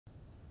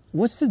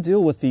What's the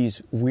deal with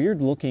these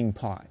weird looking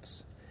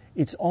pots?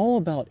 It's all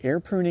about air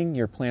pruning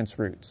your plant's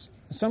roots.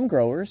 Some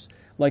growers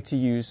like to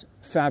use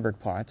fabric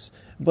pots,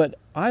 but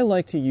I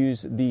like to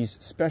use these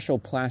special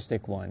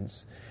plastic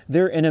ones.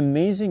 They're an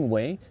amazing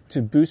way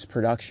to boost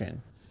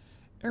production.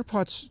 Air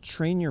pots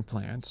train your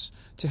plants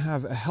to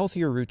have a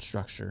healthier root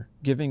structure,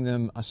 giving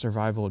them a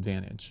survival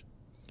advantage.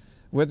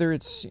 Whether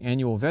it's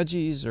annual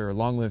veggies or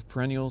long-lived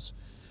perennials,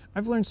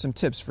 I've learned some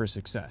tips for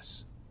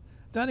success.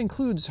 That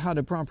includes how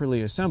to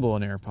properly assemble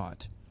an air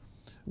pot,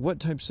 what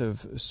types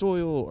of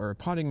soil or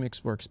potting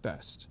mix works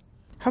best.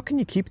 How can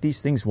you keep these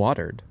things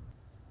watered?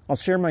 I'll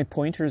share my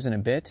pointers in a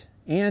bit,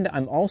 and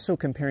I'm also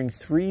comparing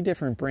 3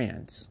 different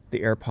brands: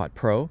 the AirPot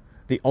Pro,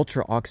 the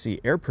Ultra Oxy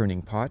Air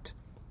Pruning Pot,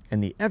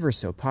 and the ever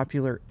so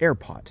popular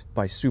AirPot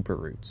by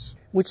Superoots.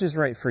 Which is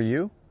right for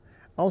you?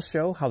 I'll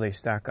show how they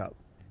stack up.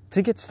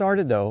 To get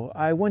started though,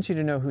 I want you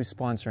to know who's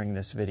sponsoring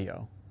this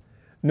video.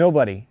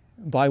 Nobody.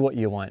 Buy what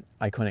you want.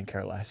 I couldn't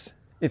care less.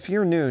 If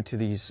you're new to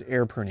these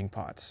air pruning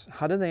pots,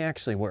 how do they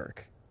actually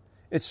work?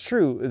 It's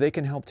true, they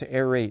can help to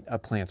aerate a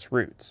plant's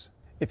roots.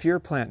 If you're a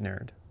plant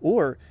nerd,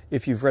 or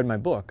if you've read my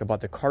book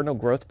about the cardinal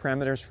growth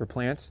parameters for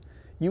plants,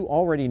 you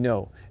already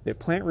know that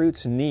plant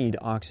roots need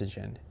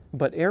oxygen.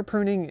 But air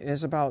pruning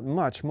is about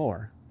much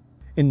more.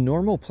 In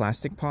normal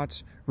plastic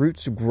pots,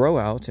 roots grow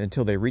out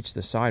until they reach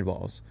the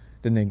sidewalls.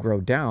 Then they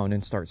grow down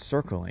and start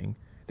circling.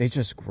 They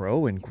just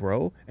grow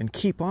and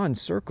keep on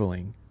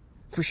circling.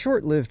 For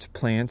short-lived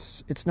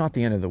plants, it's not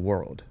the end of the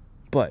world.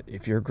 But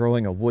if you're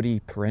growing a woody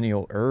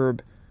perennial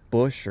herb,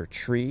 bush, or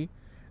tree,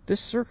 this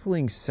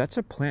circling sets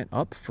a plant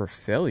up for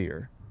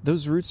failure.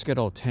 Those roots get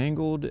all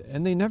tangled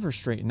and they never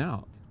straighten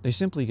out. They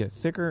simply get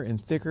thicker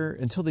and thicker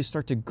until they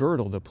start to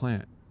girdle the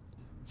plant.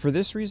 For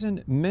this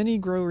reason, many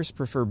growers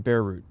prefer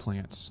bare root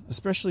plants,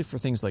 especially for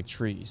things like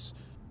trees.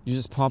 You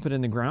just pop it in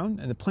the ground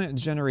and the plant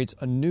generates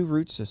a new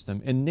root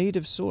system in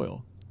native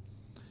soil.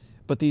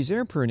 But these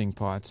air pruning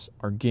pots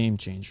are game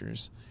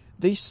changers.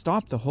 They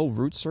stop the whole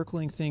root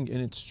circling thing in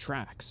its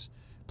tracks.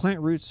 Plant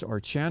roots are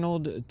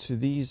channeled to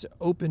these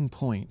open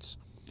points.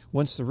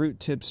 Once the root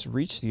tips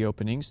reach the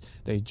openings,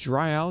 they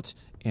dry out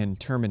and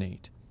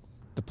terminate.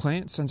 The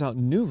plant sends out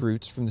new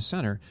roots from the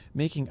center,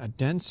 making a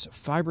dense,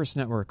 fibrous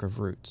network of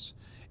roots.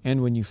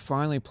 And when you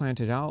finally plant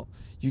it out,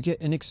 you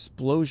get an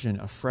explosion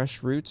of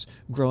fresh roots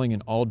growing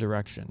in all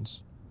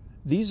directions.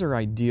 These are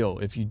ideal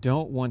if you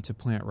don't want to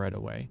plant right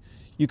away.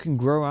 You can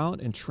grow out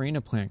and train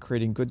a plant,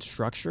 creating good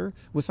structure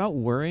without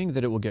worrying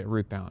that it will get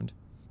root bound.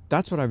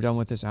 That's what I've done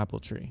with this apple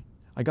tree.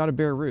 I got a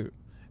bare root,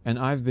 and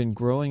I've been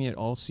growing it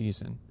all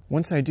season.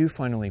 Once I do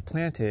finally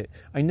plant it,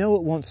 I know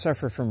it won't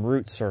suffer from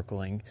root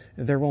circling.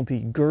 There won't be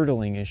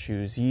girdling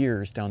issues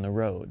years down the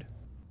road.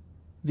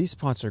 These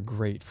pots are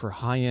great for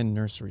high-end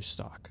nursery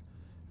stock.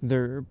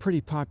 They're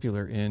pretty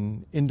popular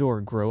in indoor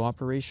grow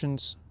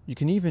operations. You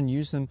can even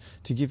use them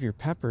to give your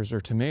peppers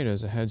or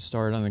tomatoes a head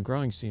start on the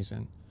growing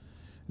season.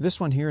 This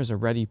one here is a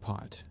ready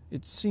pot.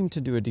 It seemed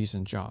to do a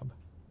decent job.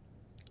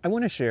 I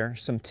want to share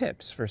some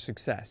tips for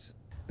success.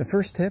 The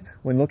first tip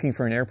when looking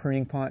for an air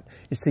pruning pot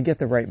is to get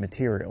the right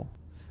material.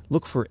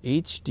 Look for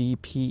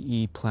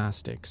HDPE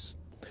plastics.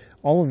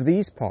 All of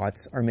these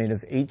pots are made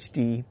of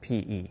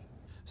HDPE.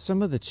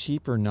 Some of the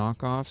cheaper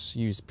knockoffs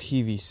use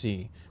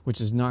PVC, which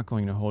is not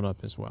going to hold up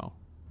as well.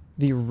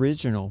 The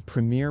original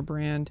premier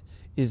brand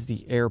is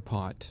the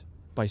AirPot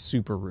by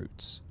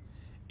Superoots.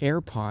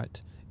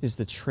 AirPot is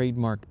the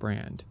trademarked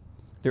brand.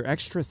 They're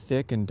extra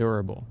thick and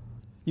durable.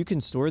 You can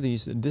store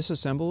these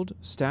disassembled,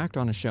 stacked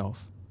on a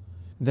shelf.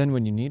 Then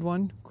when you need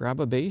one,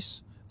 grab a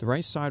base, the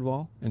right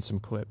sidewall, and some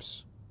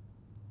clips.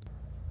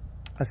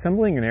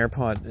 Assembling an air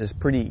pot is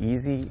pretty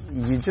easy.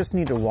 You just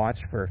need to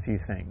watch for a few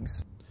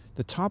things.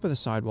 The top of the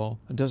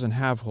sidewall doesn't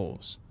have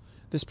holes.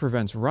 This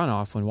prevents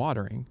runoff when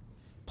watering.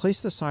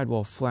 Place the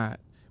sidewall flat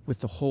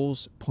with the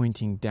holes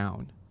pointing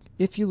down.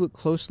 If you look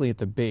closely at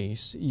the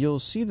base, you'll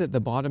see that the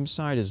bottom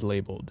side is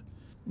labeled,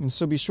 and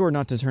so be sure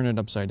not to turn it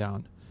upside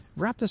down.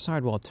 Wrap the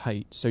sidewall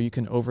tight so you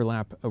can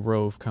overlap a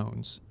row of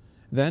cones.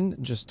 Then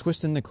just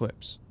twist in the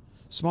clips.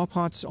 Small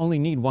pots only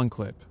need 1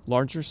 clip.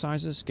 Larger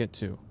sizes get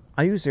 2.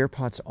 I use air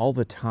pots all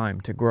the time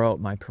to grow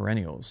out my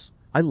perennials.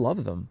 I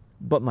love them,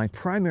 but my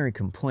primary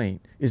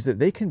complaint is that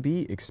they can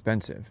be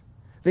expensive.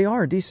 They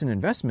are a decent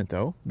investment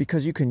though,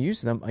 because you can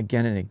use them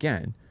again and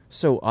again.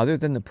 So other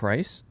than the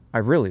price, I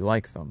really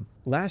like them.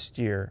 Last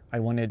year, I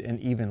wanted an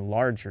even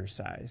larger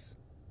size.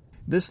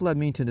 This led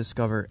me to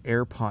discover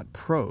AirPot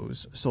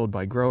Pros sold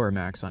by Grower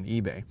Max on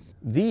eBay.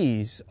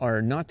 These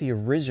are not the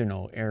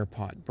original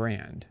AirPot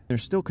brand. They're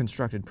still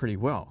constructed pretty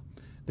well.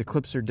 The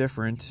clips are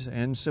different,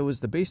 and so is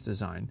the base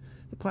design.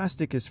 The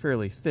plastic is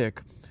fairly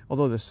thick,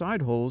 although the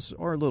side holes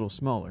are a little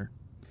smaller.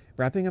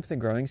 Wrapping up the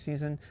growing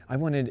season, I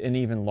wanted an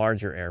even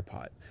larger air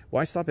pot.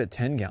 Why stop at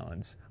 10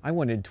 gallons? I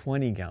wanted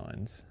 20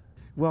 gallons.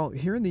 Well,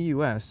 here in the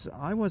US,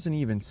 I wasn't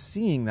even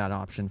seeing that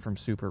option from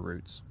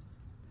Superoots.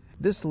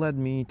 This led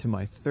me to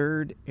my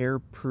third air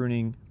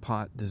pruning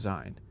pot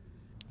design.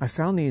 I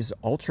found these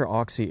Ultra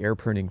Oxy air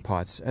pruning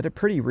pots at a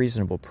pretty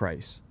reasonable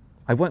price.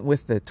 I went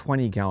with the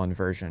 20-gallon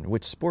version,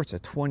 which sports a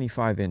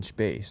 25-inch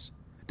base.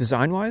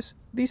 Design-wise,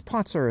 these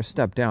pots are a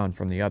step down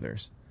from the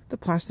others. The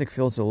plastic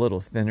feels a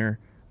little thinner,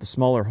 the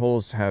smaller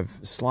holes have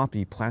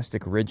sloppy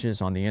plastic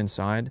ridges on the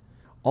inside.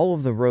 All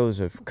of the rows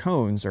of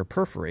cones are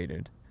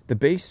perforated. The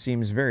base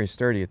seems very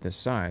sturdy at this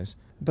size,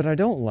 but I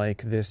don't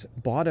like this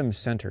bottom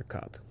center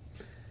cup.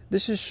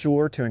 This is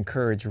sure to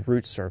encourage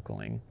root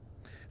circling,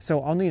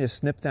 so I'll need to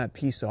snip that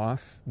piece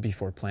off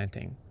before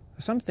planting.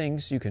 Some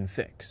things you can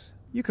fix.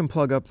 You can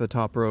plug up the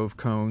top row of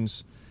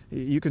cones.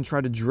 You can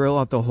try to drill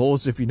out the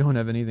holes if you don't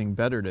have anything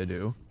better to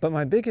do. But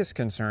my biggest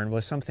concern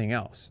was something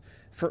else.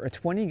 For a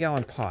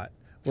 20-gallon pot,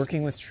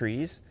 working with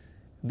trees,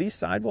 these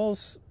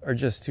sidewalls are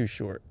just too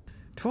short.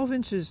 12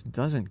 inches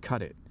doesn't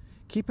cut it.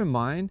 Keep in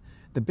mind,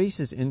 the base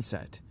is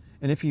inset,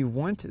 and if you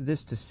want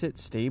this to sit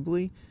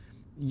stably,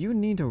 you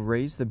need to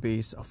raise the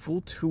base a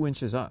full 2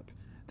 inches up.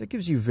 That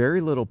gives you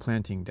very little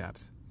planting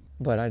depth.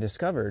 But I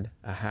discovered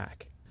a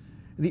hack.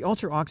 The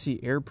Ultra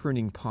Oxy air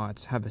pruning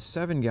pots have a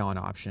 7-gallon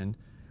option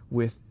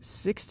with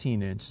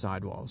 16-inch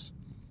sidewalls.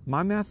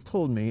 My math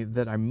told me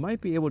that I might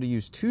be able to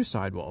use 2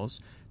 sidewalls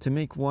to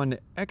make one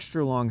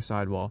extra long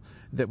sidewall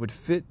that would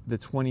fit the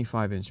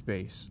 25-inch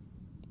base.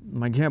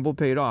 My gamble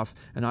paid off,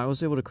 and I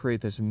was able to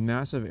create this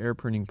massive air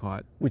pruning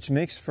pot, which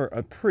makes for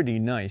a pretty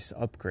nice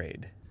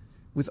upgrade.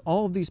 With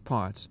all of these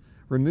pots,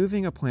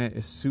 removing a plant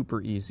is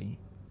super easy.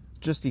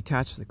 Just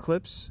detach the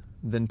clips,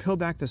 then peel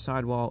back the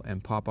sidewall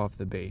and pop off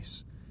the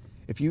base.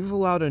 If you've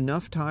allowed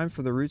enough time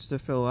for the roots to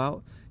fill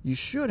out, you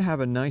should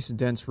have a nice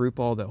dense root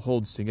ball that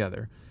holds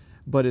together,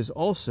 but is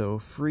also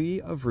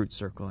free of root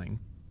circling.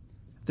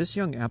 This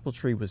young apple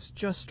tree was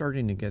just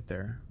starting to get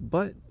there,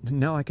 but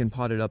now I can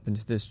pot it up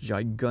into this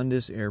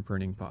gigundous air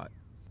pruning pot.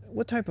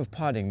 What type of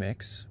potting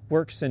mix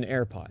works in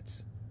air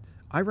pots?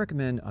 I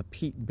recommend a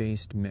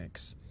peat-based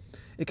mix.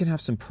 It can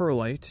have some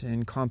perlite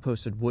and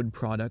composted wood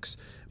products,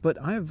 but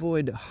I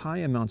avoid high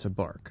amounts of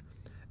bark.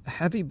 A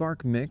heavy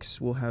bark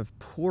mix will have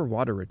poor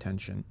water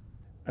retention.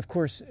 Of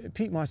course,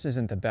 peat moss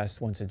isn't the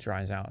best once it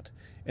dries out,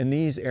 and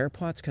these air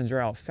pots can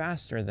dry out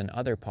faster than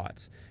other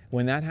pots.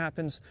 When that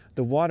happens,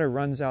 the water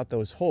runs out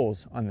those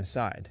holes on the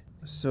side.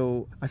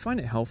 So I find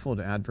it helpful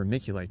to add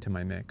vermiculite to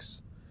my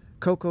mix.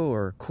 Cocoa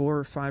or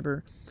core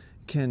fiber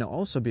can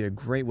also be a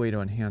great way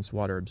to enhance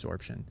water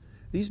absorption.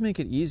 These make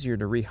it easier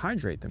to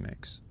rehydrate the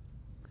mix.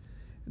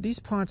 These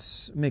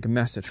pots make a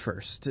mess at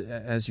first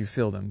as you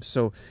fill them,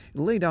 so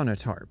lay down a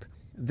tarp.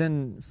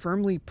 Then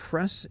firmly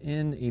press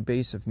in a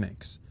base of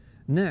mix.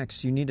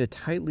 Next, you need to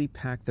tightly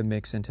pack the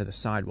mix into the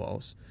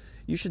sidewalls.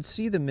 You should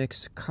see the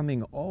mix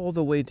coming all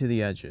the way to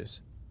the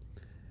edges.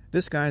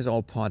 This guy's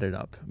all potted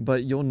up,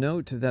 but you'll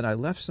note that I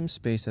left some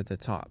space at the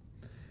top.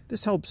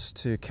 This helps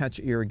to catch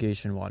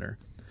irrigation water.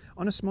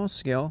 On a small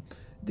scale,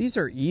 these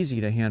are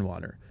easy to hand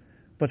water.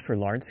 But for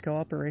large-scale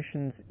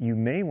operations, you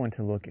may want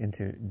to look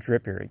into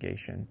drip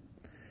irrigation.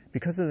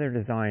 Because of their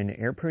design,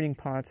 air pruning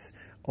pots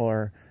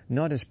are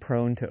not as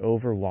prone to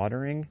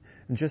overwatering.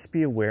 Just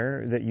be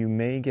aware that you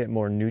may get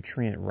more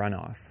nutrient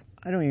runoff.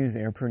 I don't use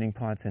air pruning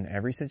pots in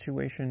every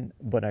situation,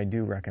 but I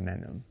do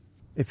recommend them.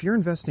 If you're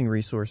investing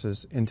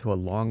resources into a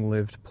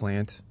long-lived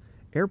plant,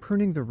 air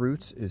pruning the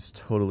roots is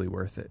totally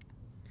worth it.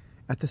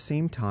 At the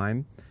same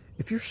time,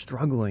 if you're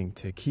struggling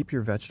to keep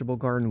your vegetable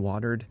garden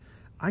watered,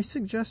 I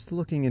suggest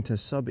looking into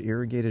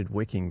sub-irrigated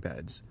wicking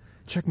beds.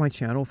 Check my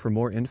channel for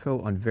more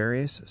info on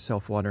various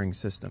self-watering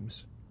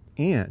systems.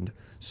 And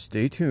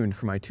stay tuned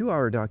for my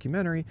 2-hour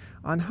documentary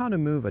on how to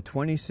move a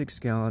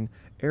 26-gallon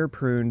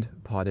air-pruned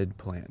potted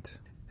plant.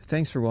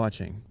 Thanks for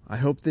watching. I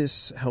hope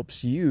this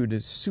helps you to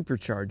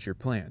supercharge your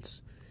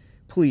plants.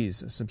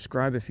 Please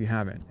subscribe if you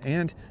haven't,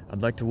 and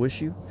I'd like to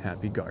wish you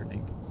happy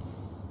gardening.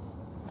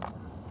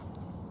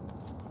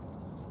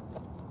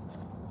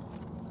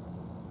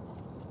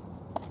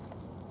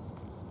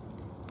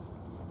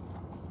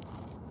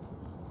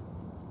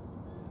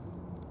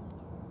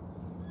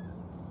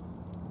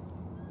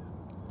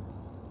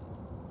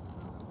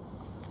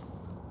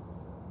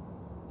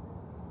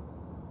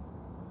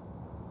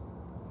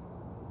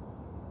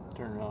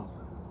 Turn it off.